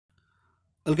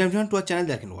Welcome everyone two R channel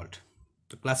the আরকেন world.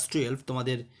 তো class 12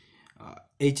 তোমাদের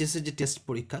এইচএসের যে টেস্ট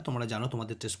পরীক্ষা তোমরা জানো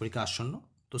তোমাদের টেস্ট পরীক্ষা আসন্ন।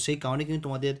 তো সেই কারণে কিন্তু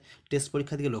তোমাদের টেস্ট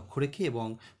পরীক্ষার দিকে লক্ষ্য রেখে এবং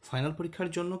ফাইনাল পরীক্ষার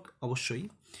জন্য অবশ্যই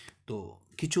তো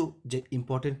কিছু যে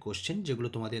ইম্পর্টেন্ট কোশ্চেন যেগুলো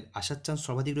তোমাদের আসার চান্স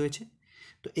সর্বাধিক রয়েছে,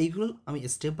 তো এইগুলো আমি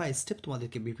স্টেপ বাই স্টেপ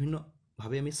তোমাদেরকে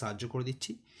বিভিন্নভাবে আমি সাহায্য করে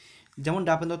দিচ্ছি। যেমন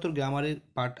ডাপেন দত্তর গ্রামারের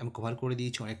পার্ট আমি কভার করে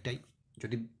দিয়েছি অনেকটাই,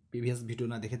 যদি প্রিভিয়াস ভিডিও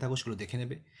না দেখে থাকো সেগুলো দেখে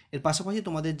নেবে। এর পাশাপাশি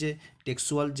তোমাদের যে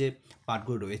টেক্সচুয়াল যে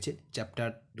পার্টগুলো রয়েছে চ্যাপ্টার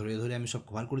ধরে ধরে আমি সব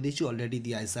কভার করে দিয়েছি অলরেডি।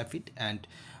 দি আইসার ফিট অ্যান্ড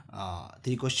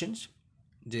 3 কোশ্চেন্স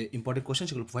যে ইম্পর্টেন্ট কোশ্চেন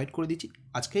সেগুলো প্রোভাইড করে দিচ্ছি।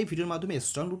 আজকে এই ভিডিওর মাধ্যমে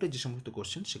স্ট্রং রুটের যে সমস্ত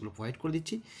কোশ্চেন সেগুলো প্রোভাইড করে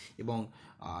দিচ্ছি এবং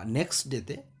নেক্সট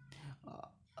ডেতে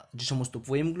যে সমস্ত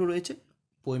পোয়েমগুলো রয়েছে,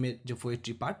 পোয়েমের যে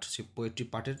পোয়েট্রি পার্ট, সেই পোয়েট্রি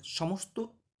পার্টের সমস্ত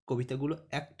কবিতাগুলো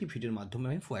একটি ভিডিওর মাধ্যমে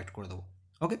আমি প্রোভাইড করে দেবো।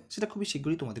 ওকে, সেটা খুবই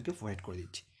শীঘ্রই তোমাদেরকে প্রোভাইড করে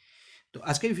দিচ্ছি। তো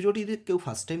আজকে এই ভিডিওটি যদি কেউ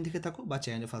ফার্স্ট টাইম দেখে থাকো বা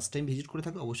চ্যানেলে ফার্স্ট টাইম ভিজিট করে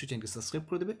থাকো, অবশ্যই চ্যানেলকে সাবস্ক্রাইব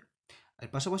করে দেবে। আর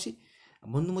পাশাপাশি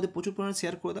বন্ধুর মধ্যে প্রচুর পরিমাণে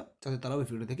শেয়ার করে দাও যাতে তারাও এই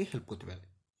ভিডিও থেকে হেল্প করতে পারে।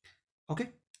 ওকে,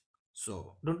 so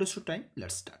don't waste your time,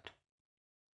 let's start.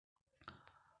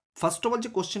 First of all যে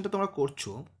কোশ্চেনটা তোমরা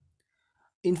করছো,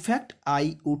 in fact I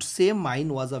would say mine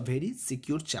was a very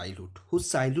secure childhood whose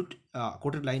childhood,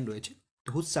 coated line রয়েছে, তো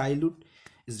whose childhood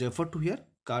is refer to here,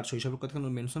 কার শৈশবের কথা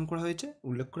মেনশন করা হয়েছে,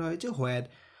 উল্লেখ করা হয়েছে। হোয়ার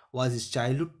ওয়াজ ইজ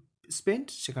চাইল্ডহুড স্পেন্ট,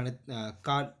 সেখানে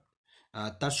কার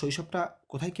তার শৈশবটা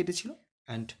কোথায় কেটেছিল।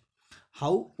 And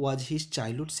how was his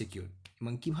childhood secure,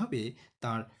 এবং কীভাবে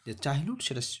তার যে চাইল্ডহুড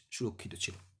সেটা সুরক্ষিত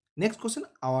ছিল। Next question,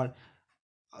 hour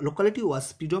locality was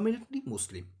predominantly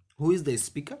Muslim. Who is the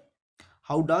speaker?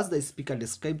 How does the speaker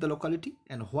describe the locality?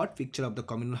 And what picture of the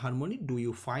communal harmony do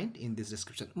you find in this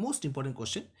description? Most important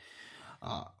question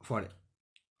for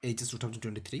HS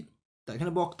 2023. তা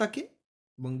এখানে বক্তাকে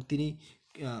এবং তিনি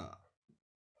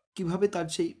কিভাবে তার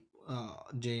সেই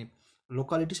যে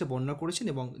locality সে বর্ণনা করেছেন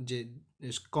এবং যে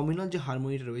কমিউনাল যে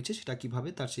হারমোনিটা রয়েছে সেটা কিভাবে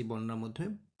তার সেই বর্ণনার মাধ্যমে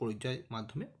পরিচয়ের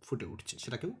মাধ্যমে ফুটে উঠছে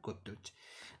সেটাকেও করতে হচ্ছে।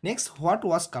 Next, what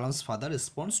was Kalam's father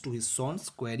response to his sons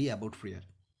query about prayer?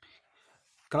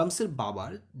 কালামসের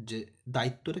বাবার যে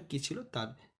দায়িত্বটা কী ছিল, তার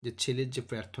যে ছেলের যে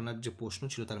প্রার্থনার যে প্রশ্ন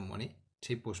ছিল তার মনে,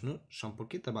 সেই প্রশ্ন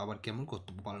সম্পর্কে তার বাবার কেমন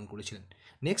কর্তব্য পালন করেছিলেন।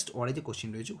 নেক্সট ওয়ারে যে কোশ্চেন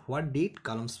রয়েছে, what did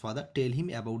Kalam's father tell him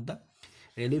about the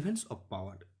relevance of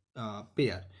power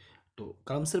pair? তো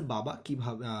কালামসের বাবা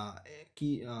কীভাবে কি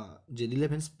যে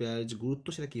রিলেভেন্স পেয়ারের যে গুরুত্ব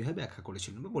সেটা কীভাবে ব্যাখ্যা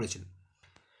করেছিলেন বা বলেছিলেন।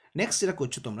 নেক্সট যেটা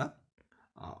করছো তোমরা,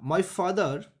 my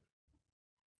father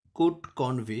could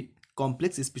convey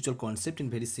complex spiritual concept in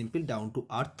very simple down to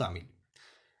earth Tamil.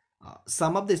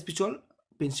 Some of the spiritual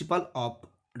principle of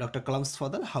Dr. Kalam's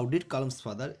father. How did Kalam's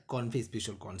father convey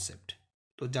spiritual concept?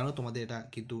 তো জানো তোমাদের এটা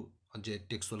কিন্তু যে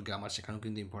textual grammar সেখানেও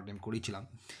কিন্তু important করেছিলাম,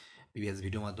 previous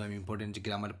ভিডিওর মাধ্যমে আমি ইম্পর্টেন্ট যে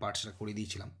গ্রামার পার্ট সেটা করে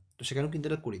দিয়েছিলাম, তো সেখানেও কিন্তু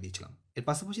এটা করে দিয়েছিলাম। এর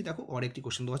পাশাপাশি দেখো আর একটি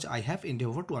কোশ্চেন দেওয়া আছে, I have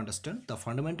এন্ডেভর to understand the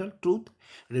fundamental truth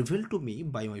reveal to me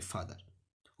by my father.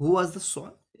 Who was the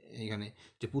son, এখানে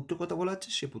যে পুত্র কথা বলা হচ্ছে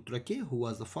সে পুত্রটা কে, হু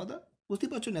ওয়াজ দ্য ফাদার। বুঝতেই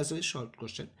পারছো ন্যাচারালি শর্ট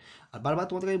কোশ্চেন। আর বারবার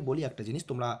তোমাদেরকে আমি বলি একটা জিনিস,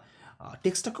 তোমরা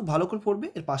টেক্সটটা খুব ভালো করে পড়বে,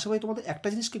 এর পাশাপাশি তোমাদের একটা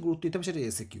জিনিসকে গুরুত্ব দিতে হবে, সেটা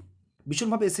এসএ কিউ।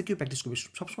 ভীষণভাবে এসএ কিউ প্র্যাকটিস করবে,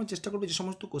 সবসময় চেষ্টা করবে যে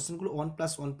সমস্ত কোশ্চেনগুলো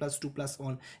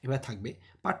 1+1+2+1 এভাবে থাকবে,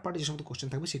 পার্ট পার্টে যে সমস্ত কোশ্চেন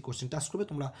থাকবে সেই কোশ্চেন টাস্ক করবে,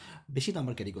 তোমরা বেশি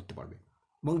নাম্বার ক্যারি করতে পারবে।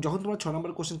 এবং যখন তোমরা 6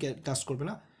 নম্বর কোশ্চেন টাস্ক করবে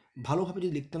না, ভালোভাবে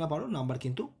যদি লিখতে না পারো নাম্বার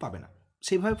কিন্তু পাবে না,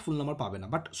 সেইভাবে ফুল নাম্বার পাবে না,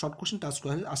 বাট শর্ট কোশ্চেন টাস্ক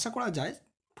করা আশা করা যায়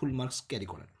ফুল মার্কস ক্যারি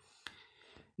করার।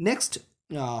 Next,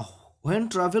 when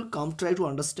travel come try to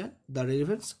understand the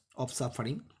relevance of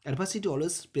suffering, adversity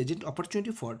always present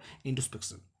opportunity for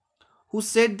introspection. Who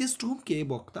said this to whom? কে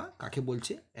বক্তা কাকে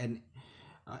বলছে, and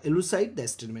elucidate the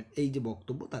statement, এই যে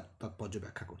বক্তব্য তার তাৎপর্য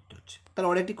ব্যাখ্যা করতে হচ্ছে। তার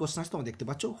আরেকটি কোশ্চেন আছে তোমরা দেখতে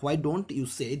পাচ্ছ, why don't you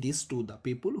say this to the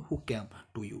people who came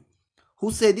to you? Who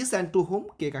say this and to whom,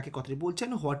 কে কাকে কথাটি বলছেন,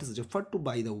 what is referred to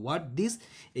by the word this,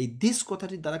 এই this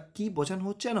কথাটির দ্বারা কি বোঝানো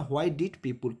হচ্ছে, and why did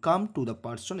people come to the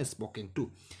person spoken to,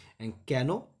 কেন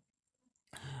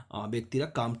ব্যক্তিরা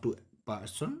কাম টু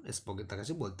পারসন স্পোকেন তার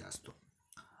কাছে বলতে আসতো।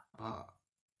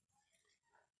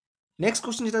 নেক্সট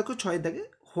কোশ্চেন যেটা দেখো 6 দাগে,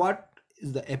 what is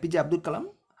the APJ Abdul Kalam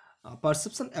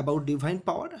perception about divine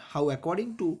power, how according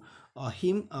to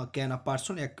him can a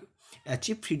person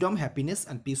achieve freedom, happiness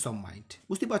and piece of mind.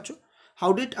 বুঝতে পারছো, how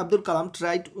did Abdul Kalam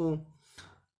try to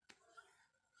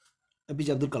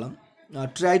APJ Abdul Kalam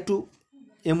try to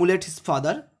AMOLED his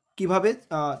father, কীভাবে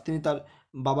তিনি তার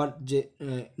বাবার যে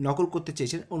নকল করতে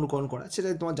চেয়েছেন, অনুকরণ করা, সেটা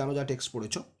তোমার জানো যা টেক্সট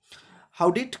পড়েছ। How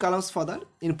did Kalam's father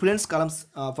influence Kalam's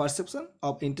perception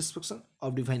of ইন্টারসপেকশন of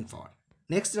divine power.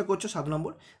 Next যেটা করছো 7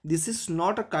 নম্বর, this is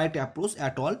not a correct approach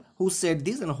at all, who said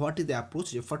this and what is the approach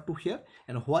refer to here,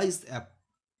 and why is the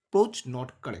approach not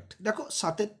correct. দেখো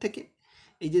 7 থেকে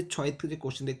এই যে 6 থেকে যে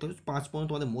question দেখতে পাচ্ছ 5 পর্যন্ত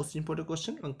তোমাদের মোস্ট ইম্পর্টেন্ট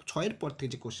কোশ্চেন, এবং 6-এর পর থেকে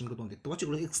যে কোশ্চেনগুলো তোমরা দেখতে পাচ্ছ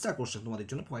এগুলো এক্সট্রা কোশ্চেন তোমাদের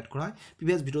জন্য প্রোভাইড করা হয়।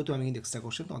 প্রিভিয়াস ভিডিওতে আমি কিন্তু এক্সট্রা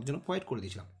কোশ্চেন তোমাদের জন্য প্রোভাইড করে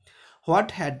দিয়েছিলাম। What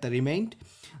had the remind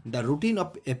the routine of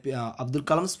Abdul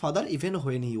Kalam's father even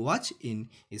when he was in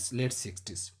is late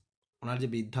 60s? ওনার যে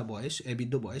বৃদ্ধ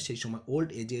বয়স সেই সময় ওল্ড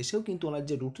এজে এসেও কিন্তু ওনার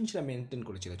যে রুটিন সেটা মেনটেন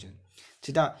করেছিলেন,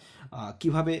 সেটা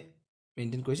কীভাবে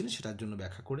মেনটেন করেছিলেন সেটার জন্য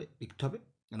ব্যাখ্যা করে লিখতে হবে।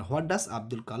 What does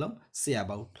Abdul Kalam say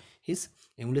about his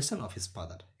emulation of his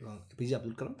father? এবং এপিজে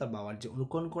আব্দুল কালাম তার বাবার যে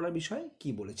অনুকরণ করার বিষয়ে কী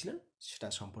বলেছিলেন সেটা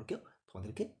সম্পর্কেও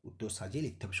তোমাদেরকে উত্তর সাজিয়ে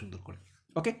লিখতে হবে সুন্দর করে।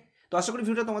 ওকে, তো আশা করি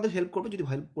ভিডিওটা তোমাদের হেল্প করবে। যদি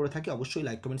হেল্প করে থাকে অবশ্যই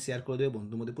লাইক কমেন্ট শেয়ার করে দেবে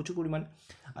বন্ধুর মধ্যে প্রচুর পরিমাণ।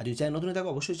 আর যদি চ্যানেল নতুন থাকে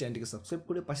অবশ্যই চ্যানেলটিকে সাবস্ক্রাইব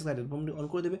করে পাশে থাকা বেল বাটনটি অন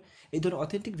করে দেবে এই ধরনের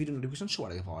অথেন্টিক ভিডিও নোটিফিকেশন সবার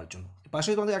আগে পাওয়ার জন্য।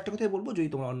 পাশাপাশি তোমাদের একটা কথাই বলবো, যদি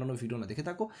তোমরা অন্যান্য ভিডিও না দেখে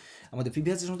থাকো, আমাদের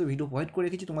প্রিভিয়াস যে সমস্ত ভিডিও প্রোভাইড করে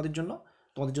রেখেছি তোমাদের জন্য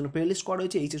প্লে লিস্ট করা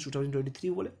রয়েছে HS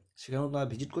 2023 বলে, সেখানেও তোমরা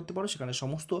ভিজিট করতে পারো। সেখানে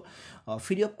সমস্ত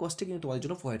ফ্রি অফ কস্টে কিন্তু তোমাদের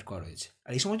জন্য প্রোভাইড করা রয়েছে।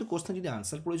 আর এই সমস্ত কোর্সে যদি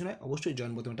আনসার প্রয়োজন হয় অবশ্যই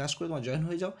জয়েন বোতামে টাচ করে তোমরা জয়েন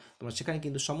হয়ে যাও। তোমরা সেখানে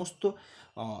কিন্তু সমস্ত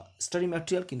স্টাডি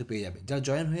ম্যাটেরিয়াল কিন্তু পেয়ে যাবে। যারা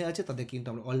জয়েন হয়ে আছে তাদের কিন্তু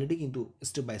আমরা অলরেডি কিন্তু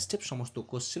স্টেপ বাই স্টেপ সমস্ত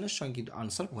কোশ্চেনের সঙ্গে কিন্তু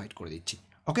আনসার প্রোভাইড করে দিচ্ছি।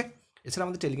 ওকে, এছাড়া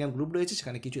আমাদের টেলিগ্রাম গ্রুপ রয়েছে,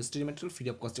 সেখানে কিছু study material free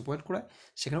of কস্টে provide করা হয়,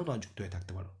 সেখানেও তোমরা যুক্ত হয়ে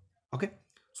থাকতে পারো। ওকে,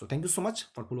 so thank you so much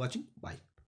for watching, by.